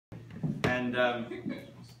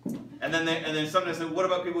And then sometimes they say, what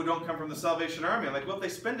about people who don't come from the Salvation Army? I'm like, well, if they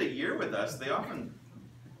spend a year with us, they often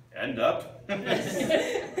end up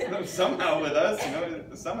somehow with us, you know,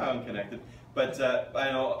 somehow connected. But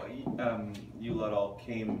I know you lot all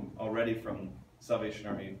came already from Salvation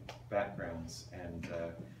Army backgrounds, and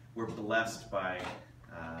we're blessed by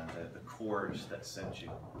the cord that sent you.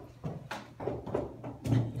 You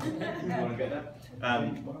want to get that?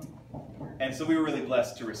 And so we were really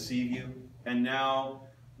blessed to receive you, and now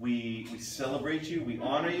we celebrate you, we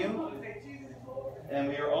honor you, and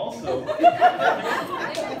we are also...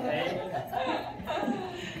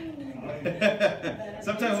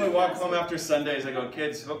 Sometimes when we walk home after Sundays, I go,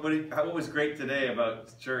 kids, what was great today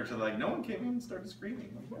about church? And like, no one came in and started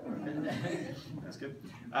screaming. That's good.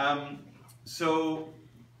 So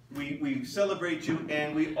we celebrate you,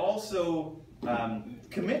 and we also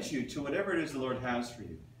commit you to whatever it is the Lord has for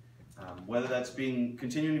you. Whether that's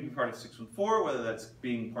continuing to be part of 614, whether that's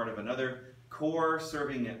being part of another corps,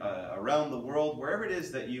 serving around the world, wherever it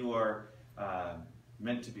is that you are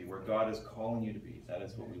meant to be, where God is calling you to be, that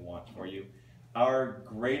is what we want for you. Our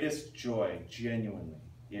greatest joy, genuinely,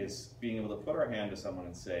 is being able to put our hand to someone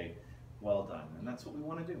and say, well done. And that's what we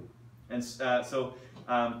want to do. And so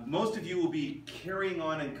most of you will be carrying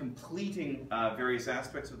on and completing various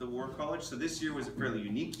aspects of the WarCollege. So this year was a fairly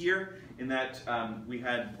unique year in that we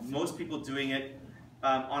had most people doing it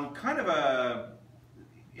on kind of a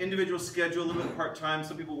individual schedule, a little bit part-time,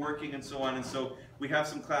 some people working and so on. And so we have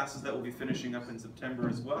some classes that will be finishing up in September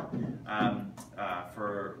as well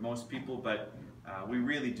for most people. But we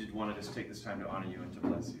really did want to just take this time to honor you and to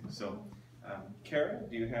bless you. So Kara,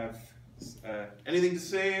 do you have anything to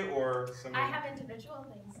say, or something? I have individual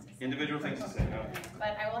things to say. Individual things to say. Oh.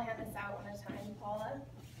 But I will hand this out one at a time. Paula,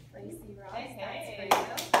 Lacey, Ross, Hey.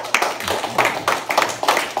 that's for you.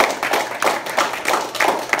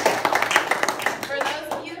 For those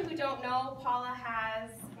of you who don't know, Paula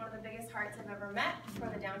has one of the biggest hearts I've ever met for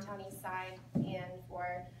the downtown east side and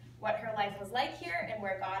for what her life was like here and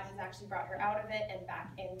where God has actually brought her out of it and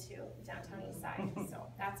back into the downtown east side. So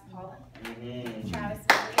that's Paula. Travis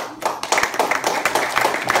Williams.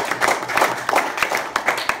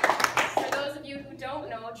 For those of you who don't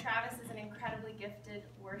know, Travis is an incredibly gifted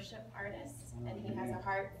worship artist, and he has a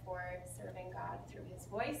heart for serving God through his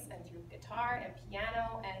voice and through guitar and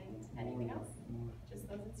piano and anything else. Just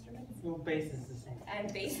those instruments? Well, bass is the same.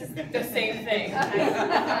 And bass is the same thing.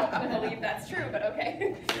 I don't believe that's true, but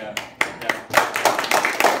okay. Yeah.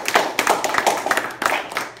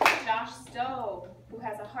 Josh Stowe, who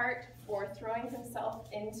has a heart for throwing himself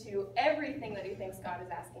into everything that he thinks God is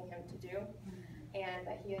asking him to do, and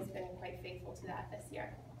that he has been quite faithful to that this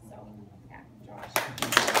year. So, yeah, Josh.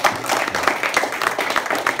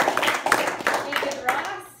 David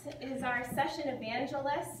Ross is our session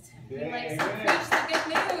evangelist. He likes to preach the good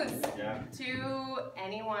news to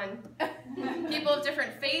anyone. People of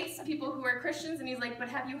different faiths, people who are Christians, and he's like, but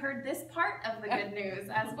have you heard this part of the good news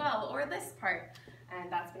as well, or this part? And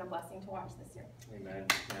that's been a blessing to watch this year. Amen.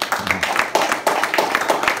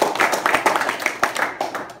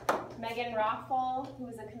 Megan Rothfull, who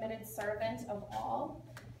is a committed servant of all,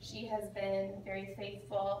 she has been very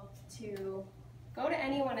faithful to go to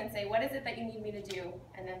anyone and say, what is it that you need me to do?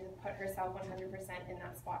 And then to put herself 100% in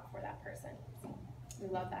that spot for that person. So we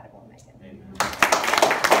love that about Megan. Amen.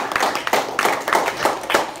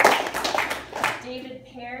 David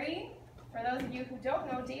Perry. For those of you who don't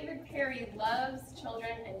know, David Perry loves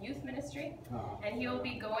children and youth ministry, and he will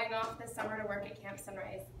be going off this summer to work at Camp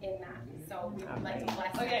Sunrise in that. So we would like to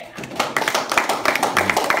bless him.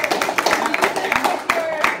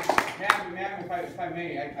 Ma'am, if I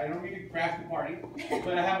may, I don't mean to crash the party,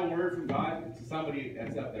 but I have a word from God to somebody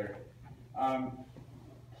that's up there.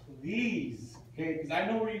 Please, okay, because I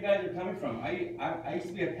know where you guys are coming from. I used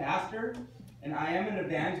to be a pastor, and I am an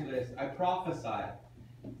evangelist. I prophesy.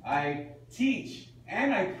 I teach,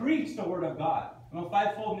 and I preach the Word of God. I'm a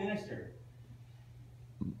fivefold minister.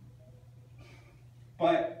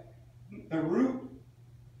 But the root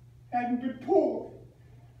hadn't been pulled.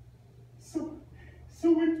 So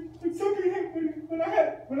when something happened, when I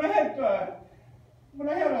had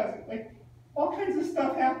like all kinds of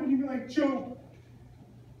stuff happening, like Job,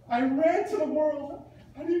 I ran to the world.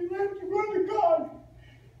 I didn't run to God.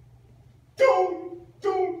 Don't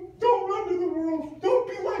run to the world. Don't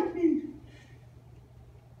be like me.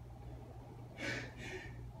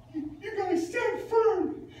 You guys stand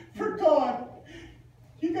firm for God.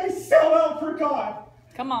 You guys sell out for God.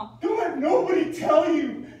 Come on. Don't let nobody tell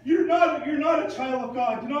you you're not a child of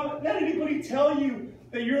God. Do not let anybody tell you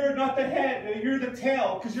that you're not the head, that you're the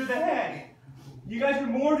tail, because you're the head. You guys are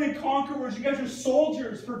more than conquerors. You guys are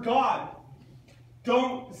soldiers for God.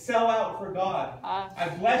 don't sell out for God. I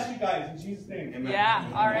bless you guys in Jesus' name. Amen. Yeah,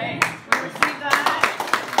 all right. We received that.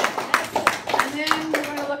 And then you're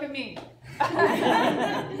going to look at me.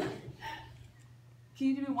 Can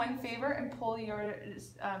you do me one favor and pull your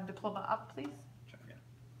diploma up, please?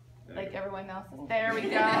 Like everyone else's. There we go.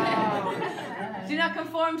 Do not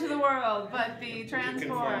conform to the world, but be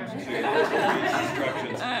transformed.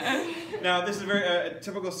 Instructions. Now, this is a very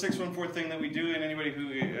typical 614 thing that we do, and anybody who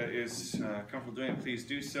is comfortable doing it, please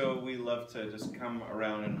do so. We love to just come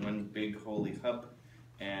around in one big holy hub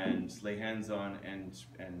and lay hands on and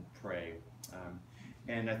pray.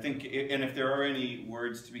 And I think, and if there are any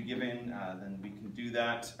words to be given, then we can do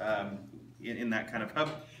that in that kind of hub.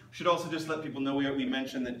 We should also just let people know, we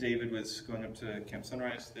mentioned that David was going up to Camp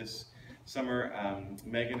Sunrise this summer.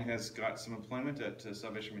 Megan has got some employment at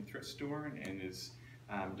Salvation Army Thrift Store and is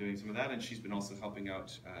doing some of that, and she's been also helping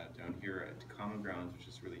out down here at Common Grounds, which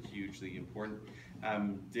is really hugely important.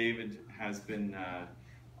 David has been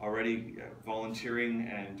already volunteering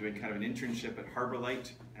and doing kind of an internship at Harbor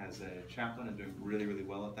Light as a chaplain and doing really, really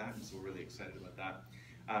well at that, and so we're really excited about that.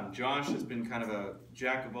 Josh has been kind of a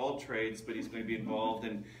jack of all trades, but he's going to be involved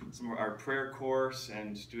in some of our prayer course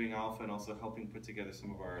and doing Alpha and also helping put together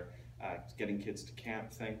some of our getting kids to camp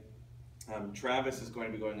thing. Travis is going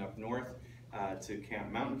to be going up north to Camp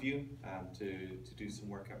Mountain View to do some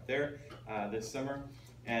work up there this summer.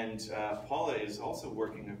 And Paula is also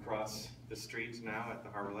working across the street now at the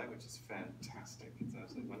Harbor Light, which is fantastic. It's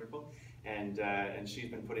absolutely wonderful. And she's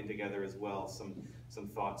been putting together as well some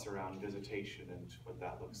thoughts around visitation and what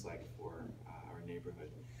that looks like for our neighborhood.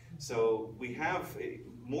 So we have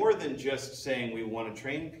more than just saying we want to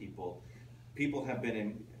train people. People have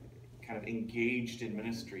been kind of engaged in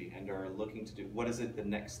ministry and are looking to do what is it the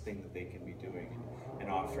next thing that they can be doing and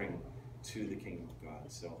offering to the kingdom of God.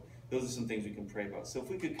 So those are some things we can pray about. So if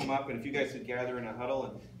we could come up, and if you guys could gather in a huddle,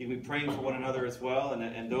 and you could be praying for one another as well,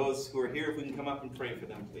 and those who are here, if we can come up and pray for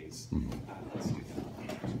them, please. Let's do that.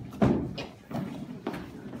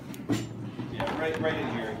 Yeah, right in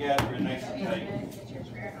here. Gather nice and tight.